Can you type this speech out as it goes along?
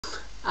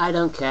I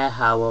don't care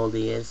how old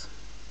he is.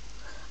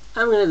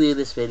 I'm gonna do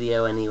this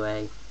video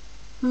anyway.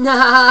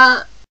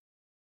 Nah!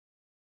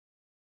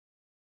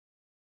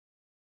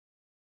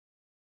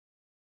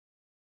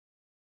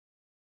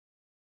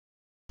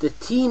 The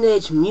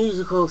teenage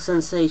musical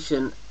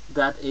sensation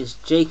that is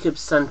Jacob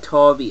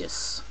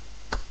Sartorius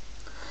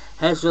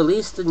has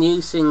released a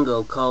new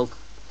single called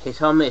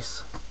Hit or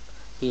Miss.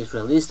 He's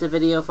released a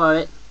video for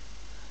it,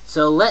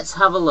 so let's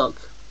have a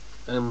look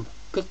and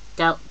pick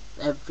out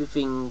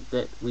everything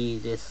that we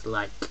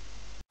dislike.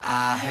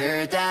 I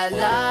heard that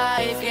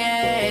life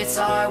gets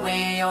hard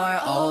when you're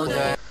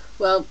older.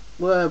 Well,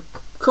 we're a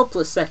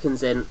couple of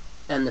seconds in,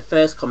 and the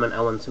first comment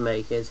I want to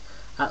make is,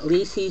 at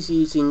least he's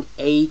using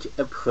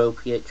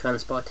age-appropriate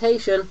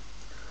transportation,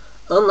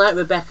 unlike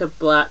Rebecca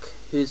Black,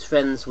 whose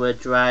friends were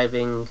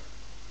driving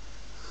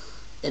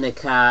in a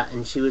car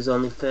and she was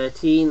only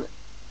 13.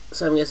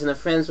 So I'm guessing her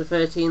friends were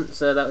 13,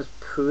 so that was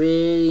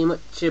pretty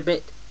much a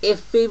bit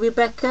iffy,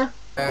 Rebecca.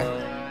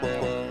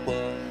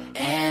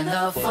 And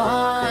the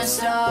fun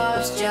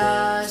stuff's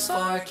just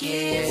for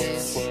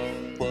kids.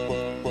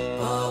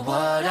 But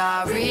what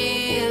I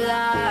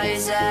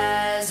realize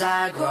as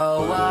I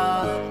grow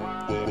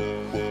up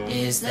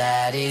is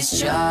that it's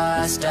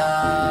just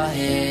a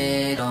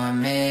hit or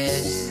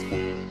miss.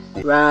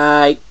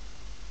 Right,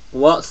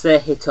 what's the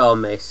hit or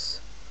miss?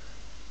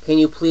 Can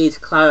you please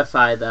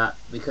clarify that,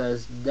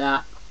 because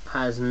that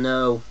has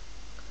no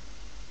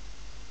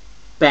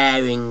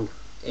bearing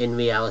in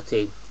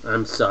reality.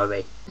 I'm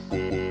sorry.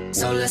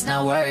 So let's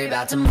not worry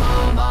about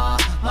tomorrow, na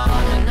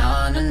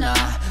na na na.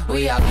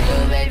 We are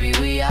good, baby,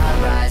 we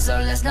are right. So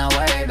let's not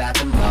worry about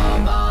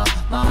tomorrow,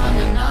 na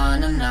na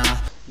na na.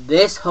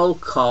 This whole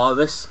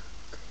chorus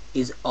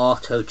is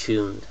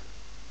auto-tuned.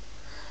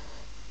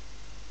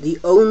 The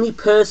only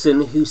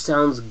person who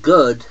sounds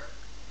good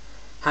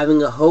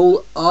having a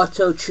whole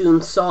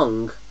auto-tuned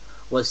song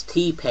was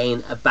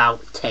T-Pain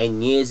about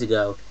 10 years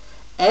ago.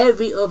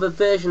 Every other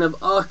version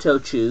of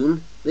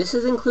auto-tune, this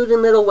is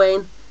including Lil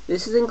Wayne,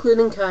 this is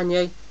including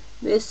Kanye,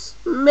 this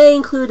may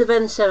include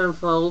Avenged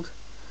Sevenfold,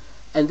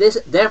 and this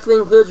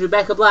definitely includes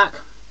Rebecca Black,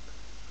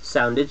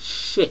 sounded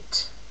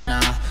shit.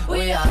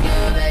 We are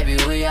good, baby,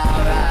 we are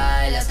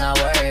right. Let's not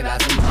worry about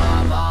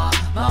tomorrow,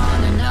 na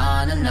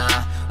na na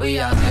na. We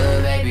are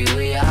good, baby,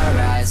 we are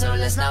right. So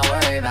let's not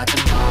worry about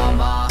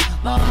tomorrow,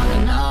 na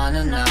na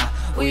na na.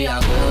 We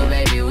are good,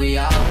 baby, we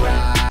are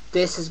right.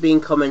 This has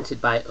been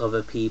commented by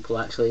other people,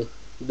 actually,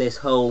 this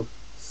whole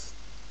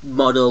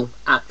model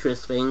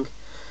actress thing.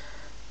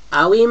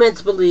 Are we meant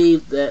to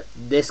believe that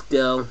this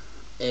girl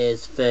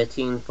is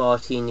 13,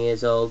 14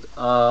 years old,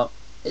 or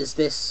is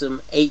this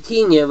some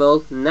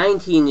 18-year-old,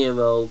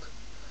 19-year-old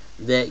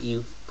that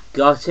you've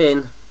got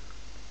in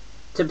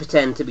to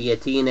pretend to be a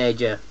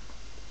teenager?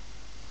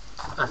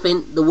 I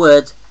think the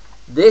words,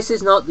 "This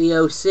is not the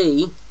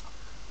OC,"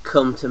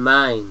 come to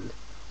mind.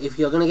 If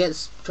you're going to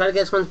try to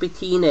get someone to be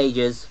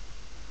teenagers,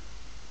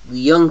 the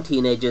young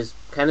teenagers,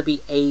 kind of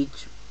be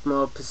age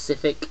more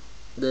specific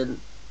than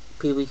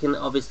people you can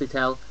obviously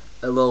tell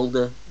are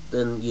older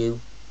than you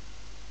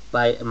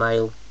by a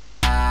mile.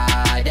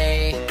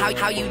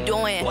 How you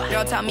doing?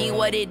 Girl, tell me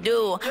what it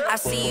do. I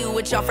see you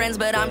with your friends,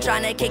 but I'm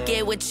trying to kick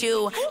it with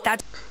you.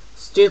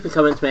 Stupid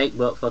comment to make,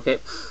 but fuck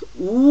it.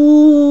 Ooh.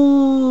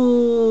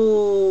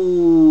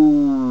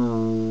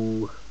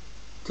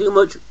 Too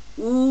much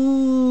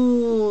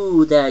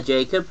ooh there,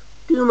 Jacob.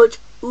 Too much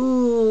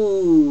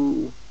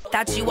ooh.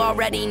 That you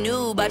already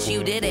knew, but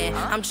you didn't.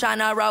 I'm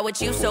tryna roll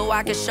with you so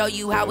I can show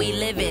you how we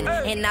living.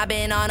 And I've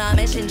been on a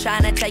mission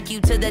trying to take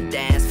you to the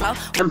dance floor.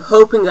 I'm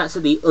hoping that's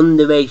at the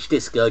underage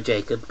disco,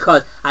 Jacob,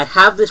 because I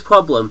have this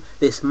problem,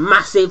 this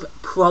massive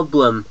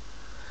problem,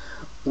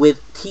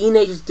 with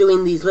teenagers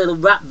doing these little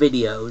rap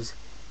videos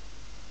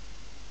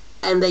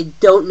and they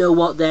don't know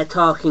what they're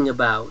talking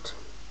about.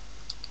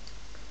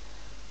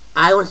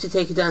 I want to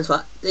take you down to,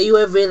 are you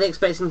ever really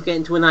expecting to get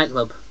into a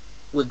nightclub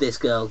with this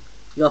girl?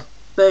 You're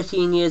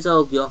 13 years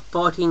old, you're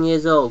 14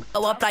 years old.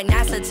 Go up like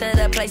NASA to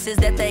the places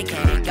that they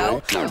can't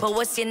go. But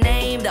what's your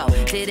name though?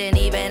 Didn't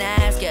even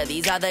ask you.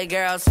 These other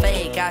girls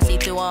fake, I see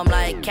through them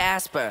like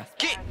Casper.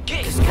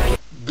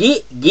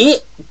 Get,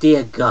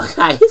 dear God,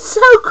 that is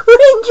so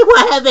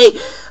cringe-worthy.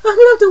 I'm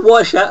gonna have to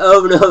watch that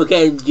over and over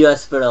again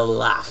just for the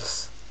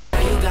laughs.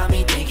 You got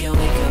me thinking we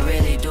could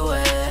really do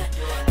it.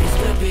 This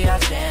could be our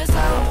chance,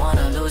 I don't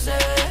wanna lose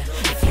it.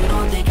 If you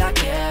don't think I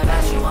care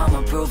about you,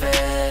 I'ma prove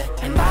it.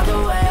 And by the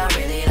way, I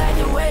really like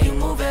the way you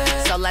move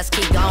it. So let's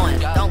keep going,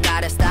 don't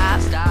gotta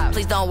stop.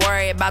 Please don't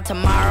worry about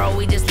tomorrow,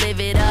 we just live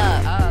it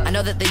up. I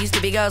know that there used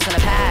to be girls in the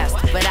past,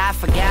 but I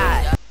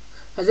forgot.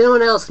 Has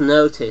anyone else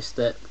noticed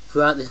that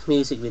throughout this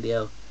music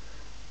video,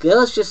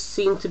 girls just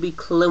seem to be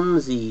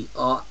clumsy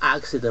or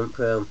accident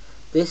prone?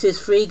 This is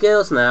 3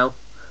 girls now.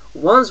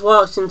 One's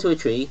walked into a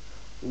tree,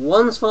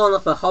 one's fallen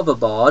off a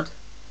hoverboard,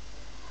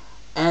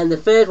 and the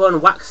third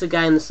one whacks a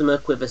guy in the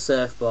stomach with a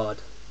surfboard.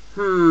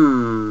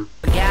 God,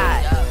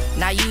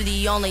 now you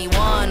the only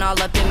one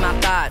all up in my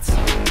thoughts.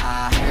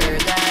 I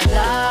heard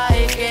that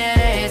life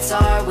gets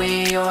hard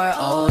when you're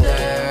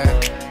older.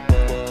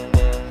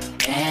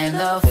 And and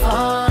the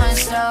fun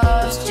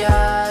stuff's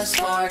just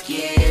for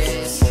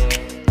kids.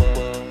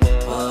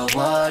 But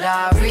what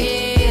I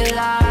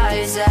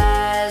realize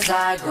as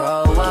I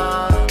grow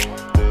up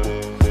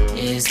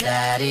is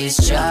that it's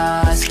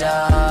just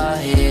a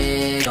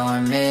hit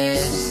or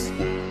miss.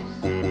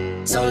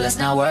 So let's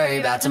not worry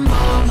about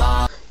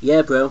tomorrow.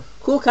 Yeah, bro.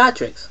 Cool card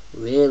tricks.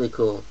 Really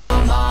cool.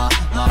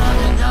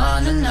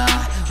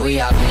 We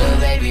are good,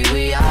 baby,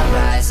 we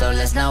alright. So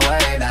let's not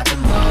worry about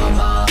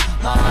tomorrow.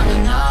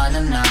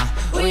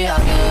 We are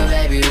good,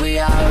 baby, we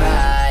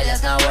alright.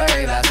 Let's not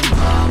worry about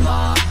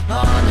tomorrow.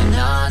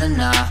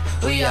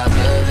 We are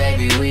good,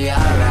 baby, we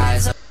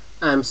alright. So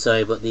I'm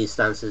sorry, but these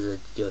stances are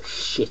just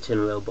shit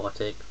and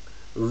robotic.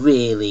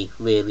 Really,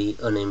 really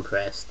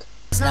unimpressed.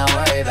 let's not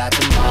worry about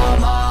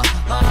tomorrow.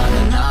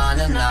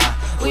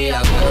 We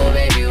are good,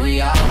 baby,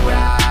 we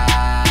alright.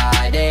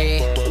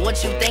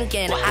 What you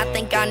thinking? I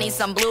think I need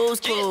some Blues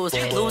Clues.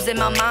 Losing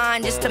my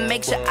mind just to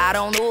make sure I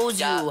don't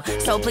lose you.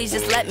 So please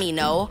just let me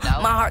know.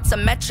 My heart's a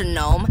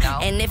metronome,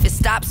 and if it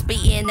stops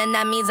beating, then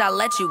that means I'll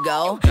let you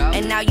go.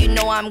 And now you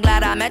know I'm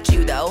glad I met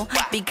you though,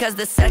 because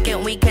the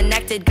second we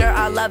connected, girl,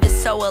 our love is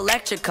so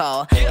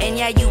electrical. And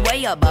yeah, you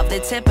way above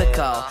the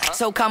typical.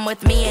 So come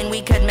with me and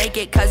we could make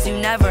it, cause you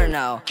never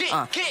know.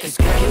 Cause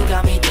girl, you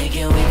got me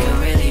thinking we could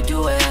really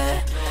do it.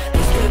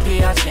 This could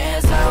be our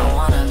chance, I don't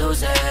wanna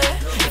lose it.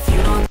 If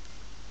you don't.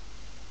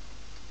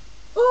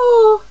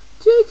 Oh,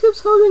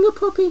 Jacob's holding a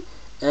puppy.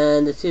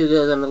 And the two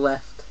girls on the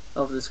left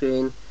of the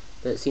screen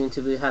that seem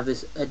to have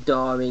this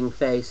adoring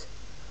face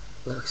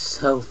look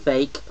so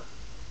fake.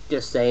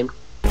 Just saying.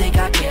 Think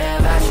I care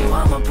about you,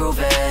 I'ma prove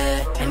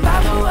it. And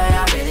by the way,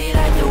 I really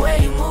like the way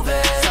you move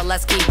it. So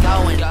let's keep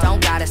going,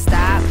 don't gotta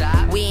stop.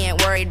 We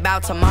ain't worried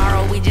about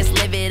tomorrow, we just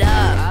live it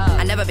up.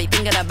 I never be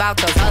thinking about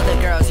those other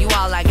girls, you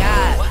all I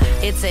got.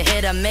 It's a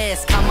hit or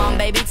miss, come on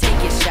baby,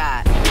 take your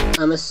shot.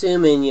 I'm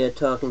assuming you're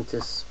talking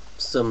to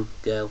some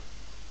girl,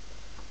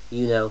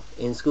 you know,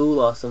 in school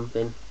or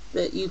something,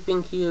 that you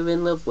think you're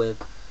in love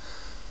with.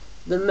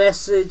 The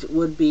message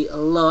would be a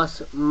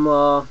lot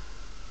more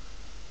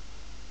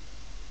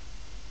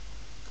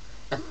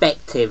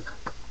effective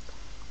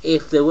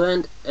if there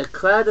weren't a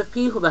crowd of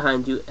people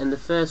behind you and the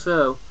first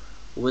row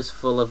was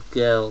full of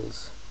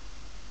girls.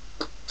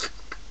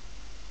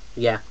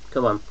 Yeah,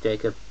 come on,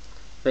 Jacob.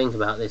 Think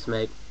about this,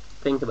 mate.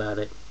 Think about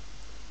it.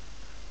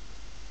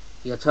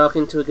 You're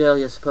talking to a girl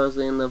you're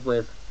supposedly in love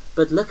with,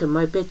 but look at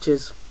my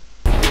bitches.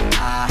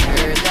 I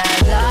heard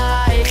that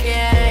life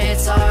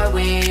gets hard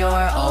when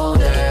you're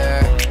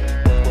older,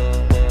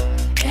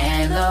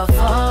 and the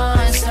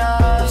fun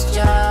stuff's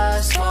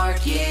just for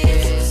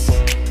kids.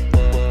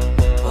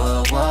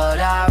 But what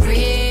I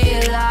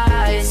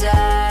realize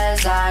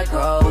as I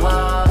grow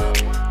up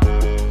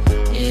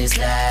is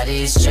that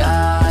it's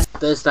just.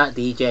 Does that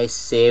DJ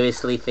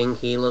seriously think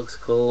he looks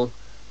cool?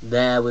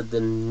 There with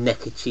the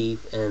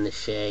neckerchief and the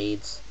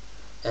shades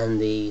and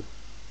the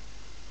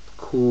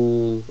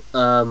cool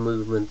arm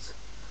movements.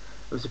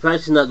 I'm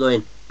surprised he's not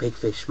going big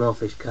fish, small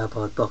fish,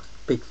 cardboard box,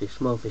 big fish,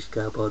 small fish,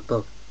 cardboard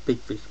box, big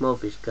fish, small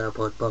fish,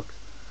 cardboard box.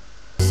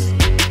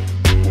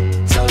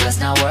 So let's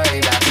not worry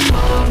about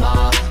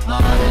tomorrow.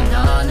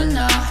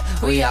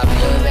 We are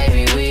good,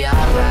 baby, we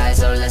alright.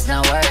 So let's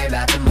not worry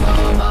about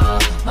tomorrow.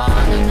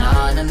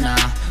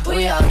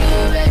 We are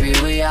good, baby,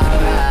 we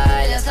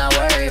alright. Let's not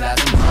worry about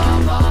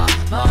tomorrow.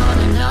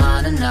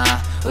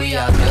 We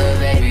are good,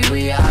 baby,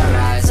 we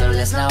alright. So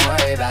let's not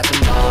worry about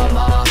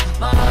tomorrow.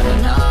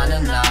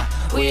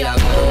 We are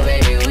good,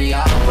 baby, we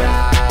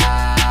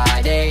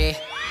alright.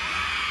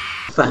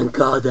 Thank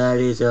God that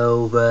is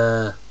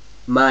over.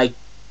 My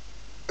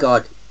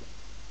God.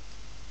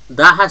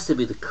 That has to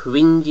be the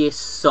cringiest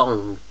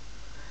song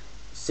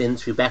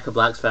since Rebecca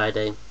Black's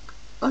Friday.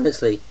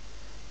 Honestly,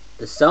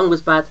 the song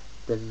was bad,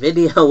 the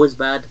video was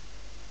bad.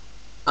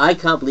 I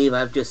can't believe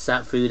I've just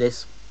sat through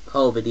this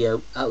whole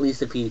video at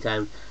least a few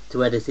times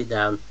to edit it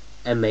down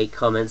and make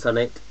comments on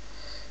it.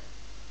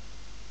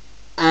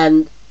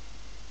 And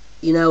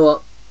you know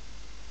what,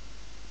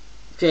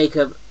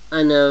 Jacob,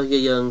 I know you're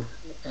young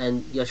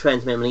and you're trying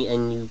to make money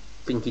and you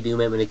think you do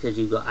make money because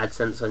you've got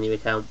AdSense on your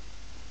account,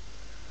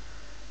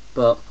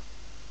 but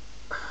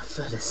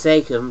for the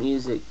sake of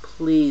music,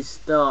 please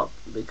stop,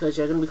 because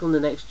you're going to become the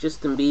next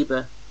Justin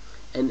Bieber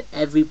and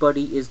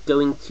everybody is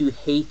going to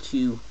hate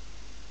you,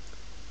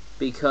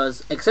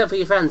 because except for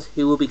your friends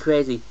who will be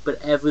crazy,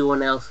 but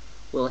everyone else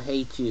will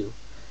hate you.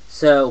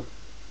 So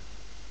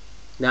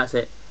that's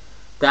it.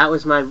 That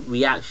was my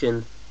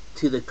reaction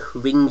to the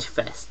cringe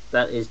fest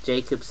that is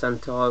Jacob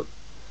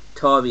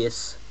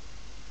Sartorius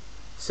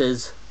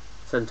says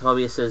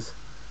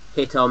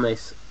hit or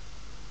miss.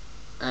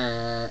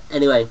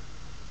 Anyway,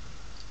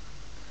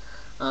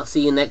 I'll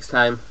see you next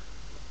time.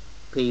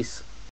 Peace.